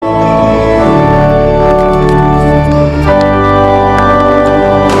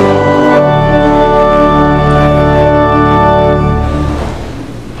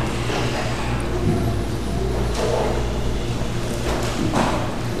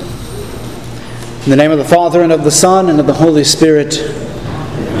In the name of the Father, and of the Son, and of the Holy Spirit.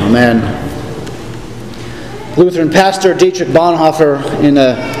 Amen. Lutheran pastor Dietrich Bonhoeffer, in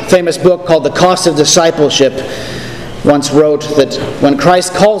a famous book called The Cost of Discipleship, once wrote that when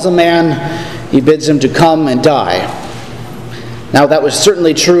Christ calls a man, he bids him to come and die. Now, that was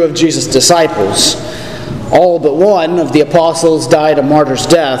certainly true of Jesus' disciples. All but one of the apostles died a martyr's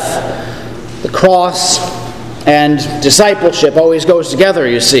death. The cross and discipleship always goes together,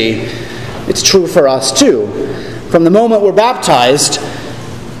 you see. It's true for us too. From the moment we're baptized,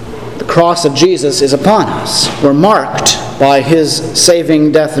 the cross of Jesus is upon us. We're marked by his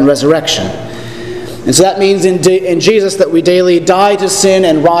saving death and resurrection. And so that means in Jesus that we daily die to sin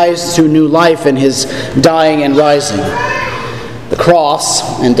and rise to new life in his dying and rising. The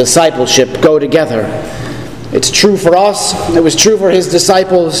cross and discipleship go together. It's true for us, and it was true for his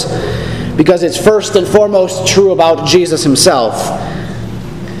disciples, because it's first and foremost true about Jesus himself.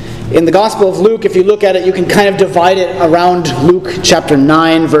 In the Gospel of Luke, if you look at it, you can kind of divide it around Luke chapter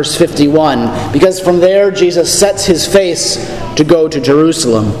 9, verse 51, because from there Jesus sets his face to go to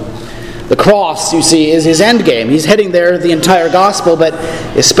Jerusalem. The cross, you see, is his end game. He's heading there the entire Gospel, but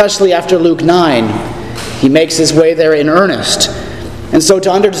especially after Luke 9, he makes his way there in earnest. And so to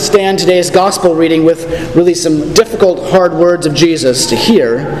understand today's Gospel reading with really some difficult, hard words of Jesus to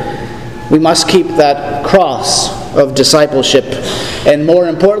hear, we must keep that cross of discipleship, and more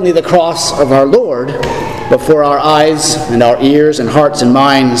importantly, the cross of our Lord, before our eyes and our ears and hearts and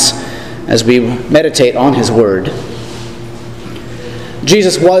minds as we meditate on his word.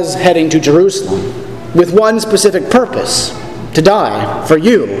 Jesus was heading to Jerusalem with one specific purpose: to die for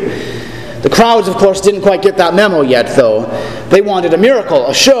you. The crowds, of course, didn't quite get that memo yet, though. They wanted a miracle,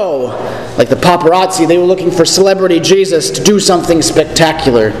 a show. Like the paparazzi, they were looking for celebrity Jesus to do something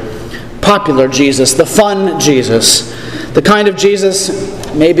spectacular. Popular Jesus, the fun Jesus, the kind of Jesus,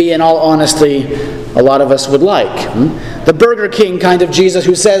 maybe in all honesty, a lot of us would like. The Burger King kind of Jesus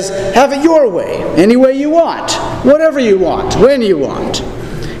who says, have it your way, any way you want, whatever you want, when you want.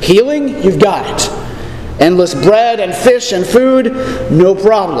 Healing, you've got it. Endless bread and fish and food, no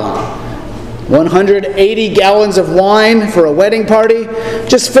problem. 180 gallons of wine for a wedding party,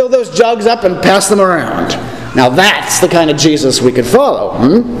 just fill those jugs up and pass them around. Now that's the kind of Jesus we could follow.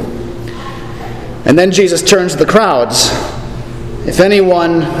 And then Jesus turns to the crowds. If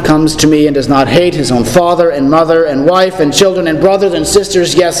anyone comes to me and does not hate his own father and mother and wife and children and brothers and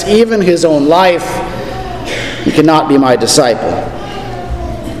sisters, yes, even his own life, he cannot be my disciple.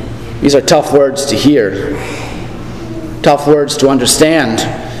 These are tough words to hear, tough words to understand.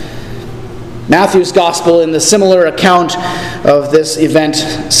 Matthew's gospel, in the similar account of this event,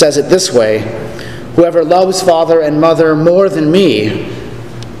 says it this way: whoever loves father and mother more than me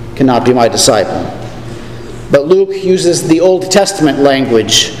cannot be my disciple. But Luke uses the Old Testament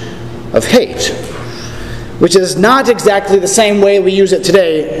language of hate, which is not exactly the same way we use it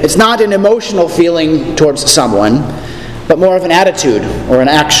today. It's not an emotional feeling towards someone, but more of an attitude or an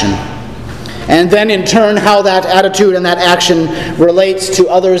action. And then in turn, how that attitude and that action relates to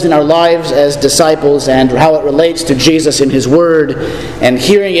others in our lives as disciples, and how it relates to Jesus in his word, and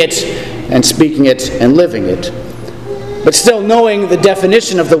hearing it and speaking it and living it. But still, knowing the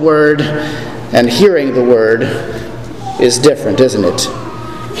definition of the word and hearing the word is different, isn't it?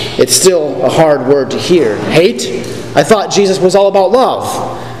 It's still a hard word to hear. Hate? I thought Jesus was all about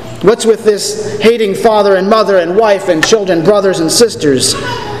love. What's with this hating father and mother and wife and children, brothers and sisters?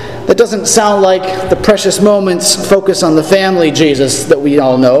 That doesn't sound like the precious moments focus on the family Jesus that we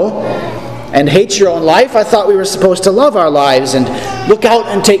all know. And hate your own life? I thought we were supposed to love our lives and look out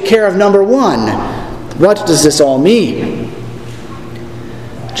and take care of number one. What does this all mean?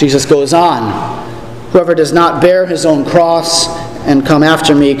 Jesus goes on. Whoever does not bear his own cross and come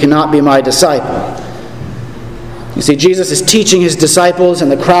after me cannot be my disciple. You see, Jesus is teaching his disciples and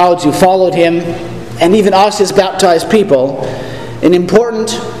the crowds who followed him, and even us as baptized people, an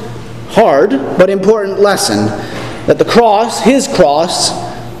important, hard, but important lesson: that the cross, his cross,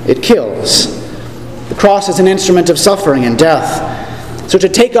 it kills. The cross is an instrument of suffering and death. So to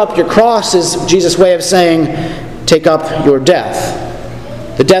take up your cross is Jesus' way of saying, take up your death.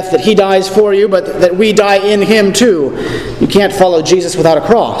 The death that he dies for you, but that we die in him too. You can't follow Jesus without a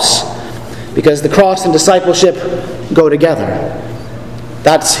cross, because the cross and discipleship go together.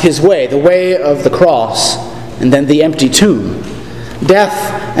 That's his way, the way of the cross, and then the empty tomb. Death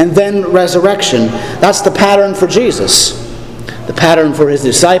and then resurrection. That's the pattern for Jesus, the pattern for his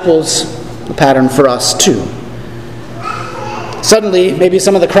disciples, the pattern for us too. Suddenly, maybe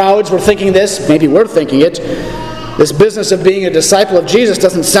some of the crowds were thinking this, maybe we're thinking it. This business of being a disciple of Jesus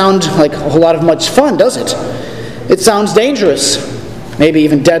doesn't sound like a whole lot of much fun, does it? It sounds dangerous, maybe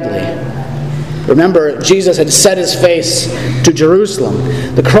even deadly. Remember, Jesus had set his face to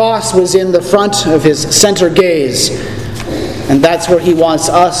Jerusalem. The cross was in the front of his center gaze, and that's where he wants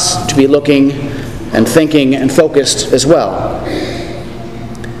us to be looking and thinking and focused as well.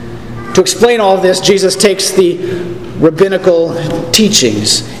 To explain all of this, Jesus takes the rabbinical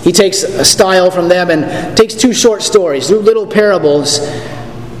teachings. He takes a style from them and takes two short stories, two little parables,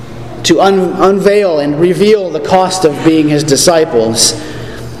 to unveil and reveal the cost of being his disciples.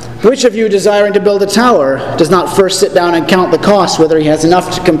 Which of you, desiring to build a tower, does not first sit down and count the cost, whether he has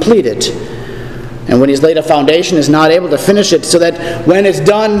enough to complete it? And when he's laid a foundation, is not able to finish it, so that when it's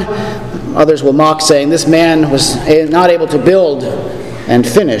done, others will mock, saying, this man was not able to build and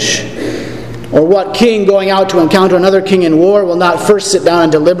finish. Or what king going out to encounter another king in war will not first sit down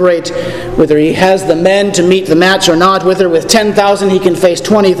and deliberate whether he has the men to meet the match or not, whether with 10,000 he can face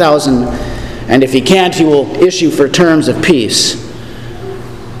 20,000, and if he can't, he will issue for terms of peace.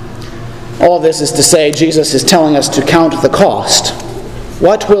 All this is to say, Jesus is telling us to count the cost.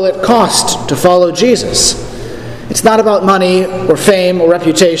 What will it cost to follow Jesus? It's not about money or fame or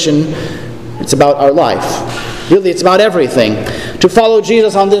reputation. It's about our life. Really, it's about everything. To follow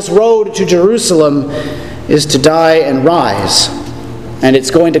Jesus on this road to Jerusalem is to die and rise. And it's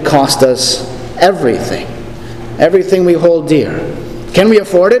going to cost us everything. Everything we hold dear. Can we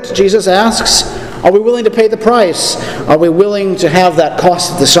afford it? Jesus asks. Are we willing to pay the price? Are we willing to have that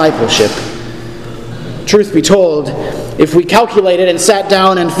cost of discipleship? Truth be told, if we calculated and sat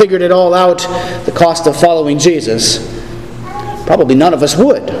down and figured it all out, the cost of following Jesus, probably none of us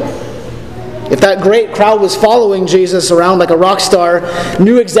would. If that great crowd was following Jesus around like a rock star,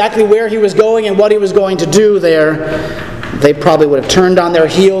 knew exactly where he was going and what he was going to do there, they probably would have turned on their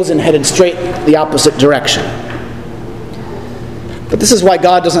heels and headed straight the opposite direction. But this is why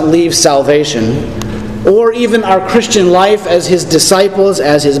God doesn't leave salvation, or even our Christian life as his disciples,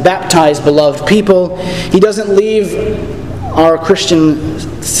 as his baptized, beloved people. He doesn't leave our Christian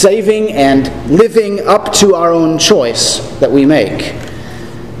saving and living up to our own choice that we make.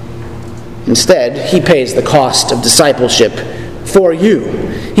 Instead, he pays the cost of discipleship for you.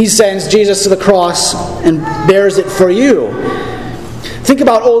 He sends Jesus to the cross and bears it for you. Think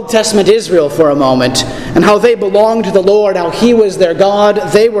about Old Testament Israel for a moment and how they belonged to the Lord, how he was their God,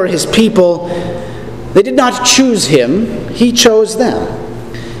 they were his people. They did not choose him, he chose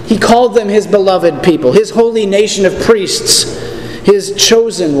them. He called them his beloved people, his holy nation of priests, his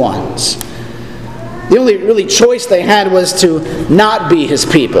chosen ones. The only really choice they had was to not be his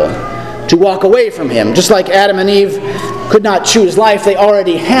people, to walk away from him. Just like Adam and Eve could not choose life, they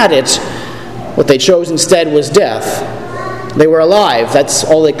already had it. What they chose instead was death. They were alive. That's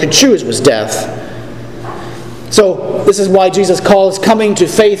all they could choose was death. So this is why Jesus calls coming to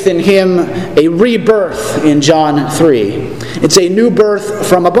faith in him a rebirth in John 3. It's a new birth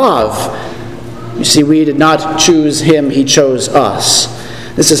from above. You see, we did not choose him, he chose us.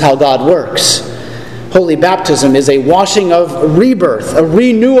 This is how God works. Holy baptism is a washing of rebirth, a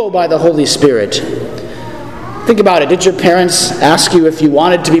renewal by the Holy Spirit. Think about it. Did your parents ask you if you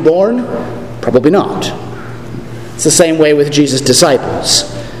wanted to be born? Probably not. It's the same way with Jesus'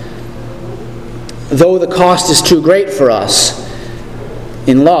 disciples. Though the cost is too great for us,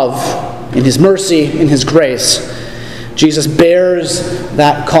 in love, in his mercy, in his grace, Jesus bears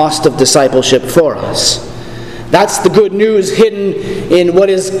that cost of discipleship for us. That's the good news hidden in what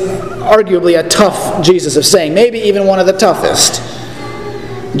is arguably a tough Jesus of saying, maybe even one of the toughest.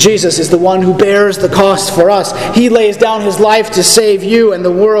 Jesus is the one who bears the cost for us. He lays down his life to save you and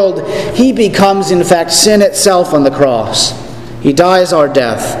the world. He becomes, in fact, sin itself on the cross. He dies our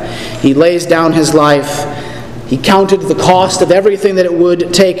death. He lays down his life. He counted the cost of everything that it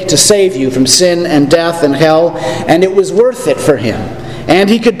would take to save you from sin and death and hell, and it was worth it for him. And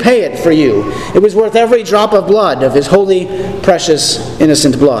he could pay it for you. It was worth every drop of blood, of his holy, precious,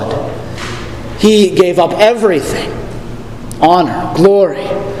 innocent blood. He gave up everything. Honor, glory,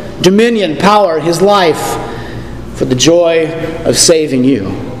 dominion, power, his life, for the joy of saving you.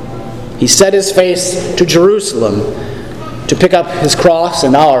 He set his face to Jerusalem to pick up his cross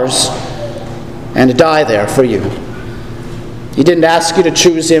and ours and to die there for you. He didn't ask you to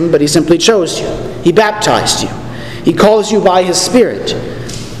choose him, but he simply chose you. He baptized you. He calls you by his Spirit.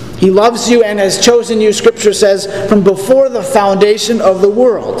 He loves you and has chosen you, Scripture says, from before the foundation of the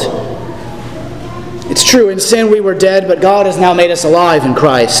world. It's true, in sin we were dead, but God has now made us alive in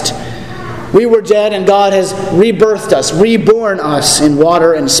Christ. We were dead and God has rebirthed us, reborn us in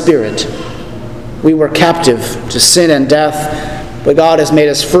water and spirit. We were captive to sin and death, but God has made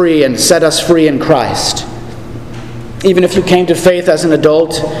us free and set us free in Christ. Even if you came to faith as an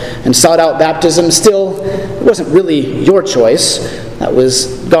adult and sought out baptism, still, it wasn't really your choice. That was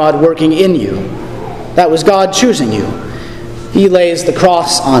God working in you. That was God choosing you. He lays the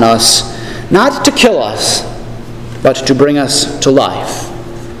cross on us, not to kill us, but to bring us to life.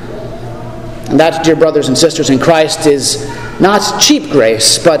 And that, dear brothers and sisters in Christ, is not cheap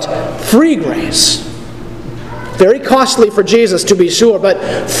grace, but free grace. Very costly for Jesus, to be sure,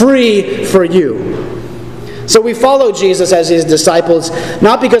 but free for you. So we follow Jesus as his disciples,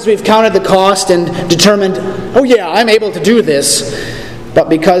 not because we've counted the cost and determined, oh yeah, I'm able to do this, but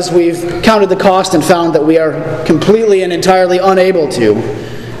because we've counted the cost and found that we are completely and entirely unable to,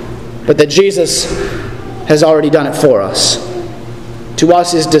 but that Jesus has already done it for us. To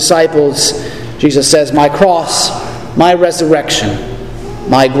us, his disciples, Jesus says, my cross, my resurrection,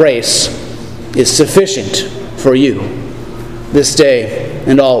 my grace is sufficient for you this day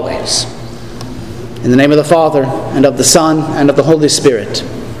and always. In the name of the Father, and of the Son, and of the Holy Spirit.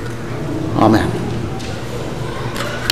 Amen.